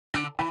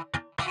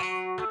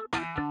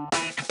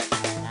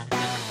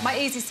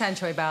easy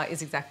Choy bao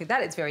is exactly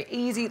that. It's very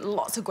easy,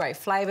 lots of great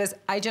flavours.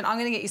 Agent, I'm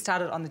going to get you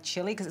started on the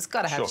chilli because it's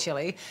got to have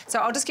chilli. So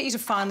I'll just get you to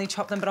finely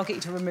chop them, but I'll get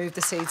you to remove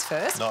the seeds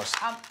first. Nice.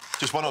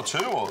 Just one or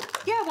two, or?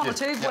 Yeah, one or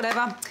two,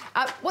 whatever.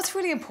 What's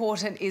really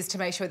important is to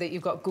make sure that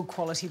you've got good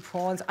quality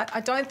prawns.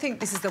 I don't think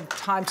this is the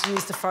time to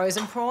use the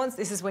frozen prawns.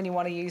 This is when you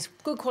want to use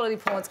good quality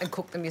prawns and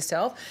cook them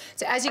yourself.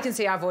 So as you can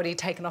see, I've already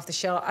taken off the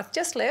shell. I've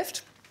just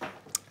left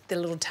the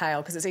little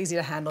tail because it's easy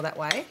to handle that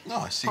way.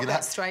 Nice. Pop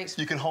that straight.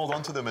 You can hold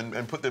on to them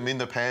and put them in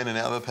the pan and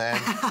out of the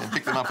pan and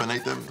pick them up and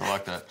eat them. I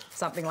like that.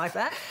 Something like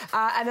that.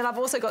 And then I've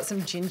also got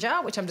some ginger,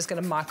 which I'm just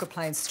going to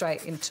microplane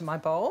straight into my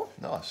bowl.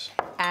 Nice.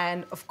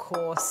 And, of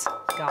course,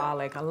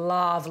 garlic. I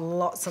love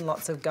lots and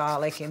lots of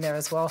garlic in there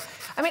as well.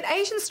 I mean,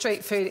 Asian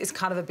street food is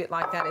kind of a bit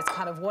like that. It's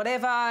kind of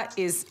whatever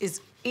is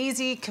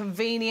easy,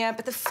 convenient,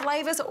 but the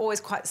flavours are always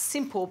quite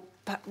simple,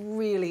 but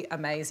really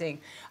amazing.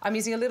 I'm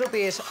using a little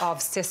bit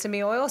of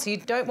sesame oil, so you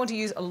don't want to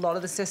use a lot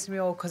of the sesame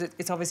oil because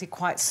it's obviously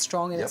quite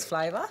strong in its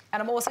flavour.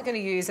 And I'm also going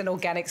to use an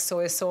organic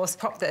soy sauce,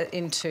 pop that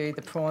into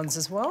the prawns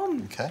as well.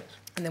 Okay.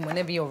 And then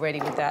whenever you're ready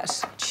with that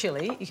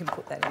chilli, you can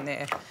put that in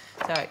there.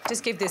 So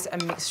just give this a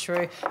mix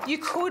through. You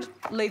could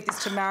leave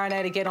this to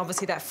marinate again.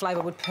 Obviously, that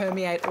flavour would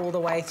permeate all the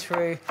way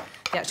through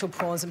the actual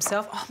prawns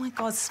themselves. Oh, my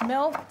God,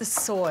 smell the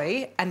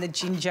soy and the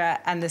ginger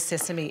and the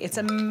sesame. It's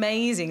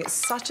amazing. It's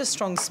such a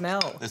strong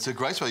smell. It's a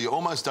great smell. You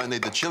almost don't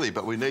need the chilli,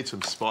 but we need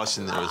some spice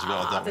in there as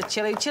well, don't we? The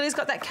chilli. Chilli's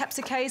got that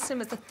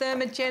capsaicin. It's a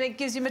thermogenic,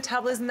 gives you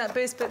metabolism, that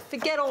boost. But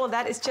forget all of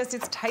that. It's just,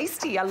 it's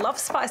tasty. I love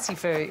spicy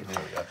food.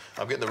 There we go.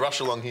 I'm getting the rush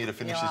along here to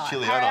finish this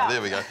chilli, aren't I?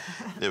 There we go.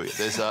 There we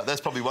go.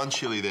 That's probably one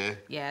chilli there.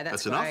 Yeah,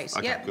 that's enough? great.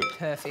 Okay, yep, good.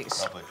 Perfect.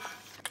 Lovely.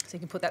 So you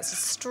can put that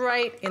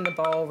straight in the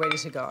bowl, ready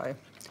to go.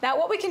 Now,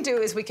 what we can do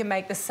is we can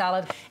make the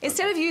salad.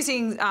 Instead of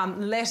using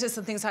lettuce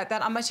and things like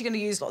that, I'm actually going to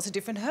use lots of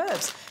different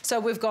herbs. So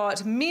we've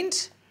got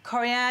mint,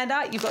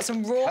 coriander, you've got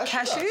some raw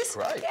cashews.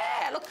 Great.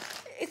 Yeah, look,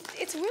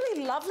 it's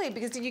really lovely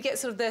because you get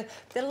sort of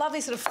the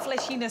lovely sort of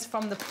fleshiness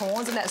from the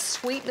prawns and that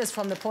sweetness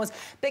from the prawns.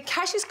 But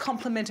cashews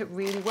complement it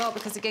really well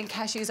because, again,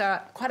 cashews are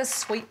quite a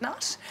sweet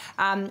nut.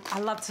 I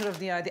love sort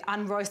of, you know, the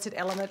unroasted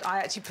element. I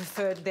actually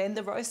preferred then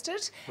the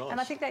roasted. Nice.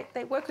 And I think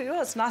they work really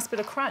well. It's a nice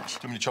bit of crunch.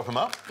 Do you want me to chop them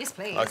up? Yes,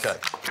 please. OK,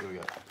 here we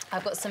go.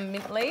 I've got some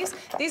mint leaves.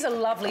 These are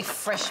lovely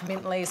fresh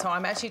mint leaves, so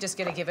I'm actually just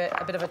going to give it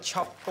a bit of a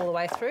chop all the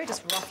way through,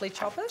 just roughly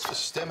chop it.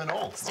 Just stem and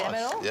all. Stem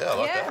it all. Yeah, I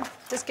like that.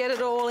 Just get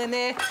it all in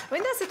there. I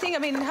mean, that's the thing. I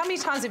mean, how many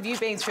times have you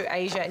been through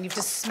Asia and you've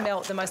just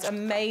smelt the most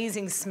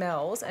amazing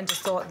smells and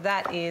just thought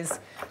that is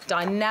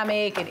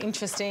dynamic and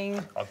interesting?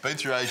 I've been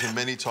through Asia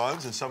many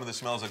times and some of the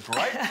smells are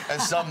great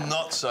and some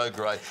not so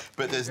great.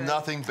 But there's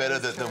nothing better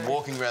than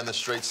walking around the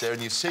streets there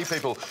and you see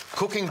people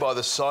cooking by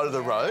the side of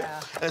the road.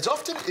 And it's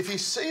often, if you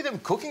see them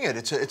cooking it,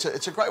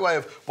 it's a great way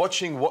of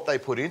watching what they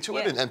put into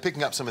it and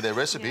picking up some of their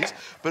recipes.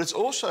 But it's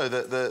also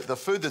the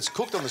food that's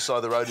cooked on the side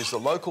of the road is the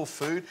local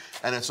food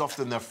and it's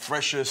often the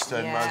freshest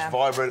and most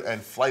vibrant and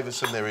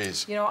flavoursome there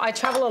is. You know, I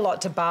travel a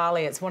lot to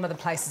Bali. It's one of the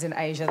places in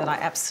Asia that I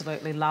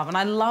absolutely love. And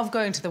I love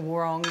going to the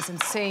warongs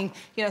and seeing,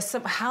 you know,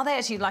 how they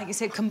actually, like you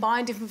said,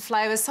 combine different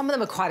flavours. Some of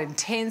them are quite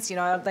intense. You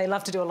know, they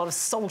love to do a lot of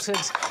salted,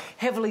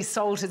 heavily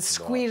salted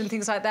squid and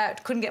things like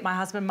that. Couldn't get my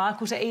husband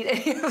Michael to eat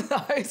any of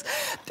those.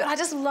 But I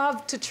just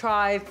love to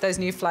try those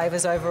new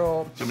flavours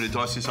overall. Do you want me to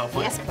dice this up,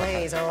 please? Yes,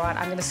 please. All right.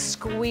 I'm going to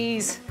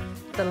squeeze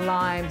the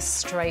lime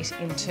straight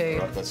into...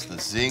 Right, that's the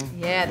zing.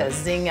 Yeah, the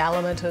zing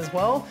element as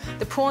well.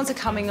 The prawns are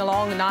coming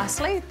along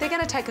nicely. They're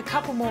going to take a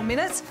couple more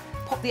minutes.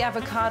 Pop the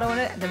avocado in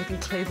it, and then we can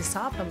clear this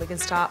up and we can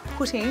start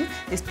putting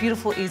this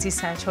beautiful, easy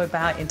Choy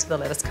bao into the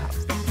lettuce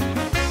cups.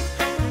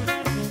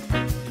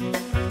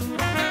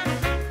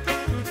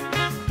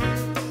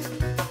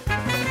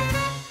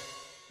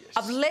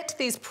 I've let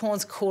these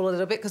prawns cool a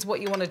little bit because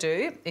what you want to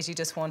do is you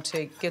just want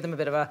to give them a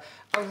bit of a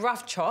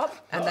rough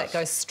chop and that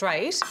goes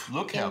straight.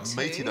 Look how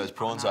meaty those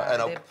prawns are.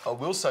 And I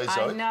will say,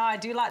 Zoe... I know, I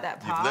do like that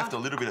part. You've left a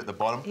little bit at the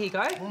bottom. Here you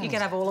go. You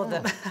can have all of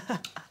them.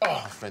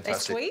 Oh, fantastic. They're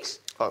sweet?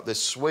 Oh, they're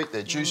sweet,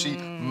 they're juicy,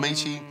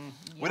 meaty.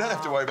 We don't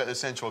have to worry about the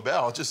Choy bao.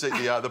 I'll just eat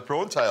the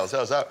prawn tails.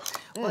 How's that?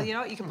 Well, you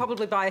know, you can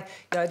probably buy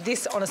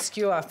this on a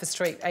skewer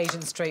for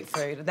Asian street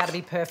food. That'd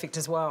be perfect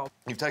as well.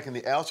 You've taken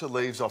the outer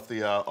leaves off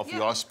the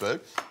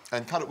iceberg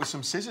and cut it with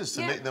some scissors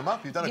to neaten them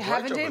up. You've done a great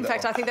job with that. In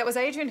fact, I think that was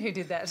Adrian who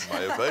did that.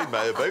 May have been,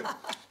 may have been.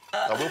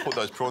 I will put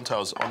those prawn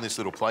tails on this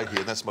little plate here,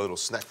 and that's my little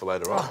snack for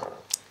later on.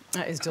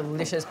 That is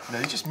delicious. Now,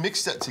 you just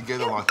mix that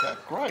together like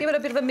that. Great. Give it a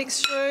bit of a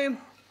mixture.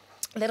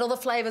 Let all the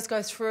flavours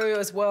go through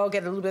as well,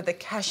 get a little bit of the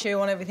cashew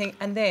on everything,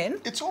 and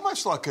then... It's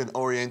almost like an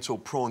oriental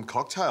prawn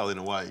cocktail in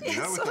a way, you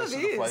know, with those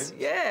sort of flavours.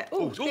 Yeah.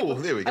 Oh,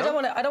 there we go.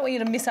 I don't want you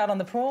to miss out on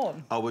the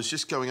prawn. I was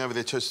just going over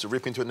there just to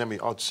rip into it, and then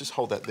I'll just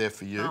hold that there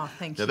for you. Oh,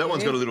 thank you. Now, that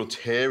one's got a little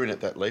tear in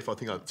it, that leaf. I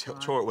think I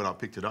tore it when I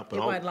picked it up. But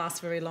it won't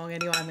last very long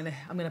anyway.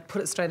 I'm gonna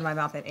put it straight in my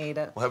mouth and eat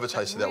it. We'll have a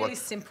taste of that one. Really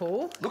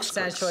simple. Looks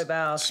Choy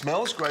bao.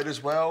 Smells great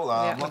as well.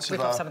 Lots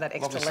of some of that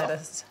extra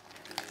lettuce.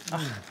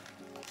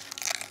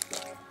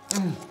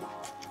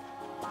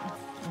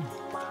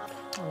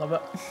 Love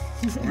it.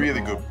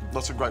 Really good.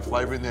 Lots of great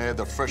flavour in there.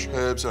 The fresh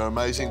herbs are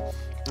amazing.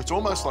 It's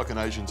almost like an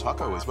Asian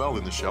taco as well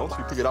in the shell.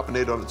 You pick it up and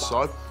eat it on its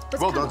side.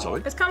 Well done,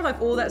 Zoe. It's kind of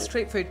like all that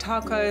street food,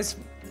 tacos,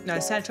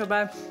 Sancho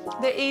Bar.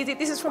 They're easy.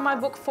 This is from my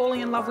book, Falling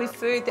in Love with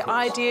Food. The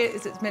idea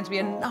is it's meant to be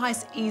a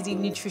nice, easy,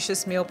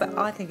 nutritious meal, but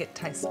I think it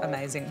tastes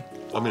amazing.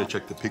 I'm going to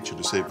check the picture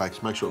to see it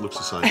makes, make sure it looks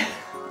the same.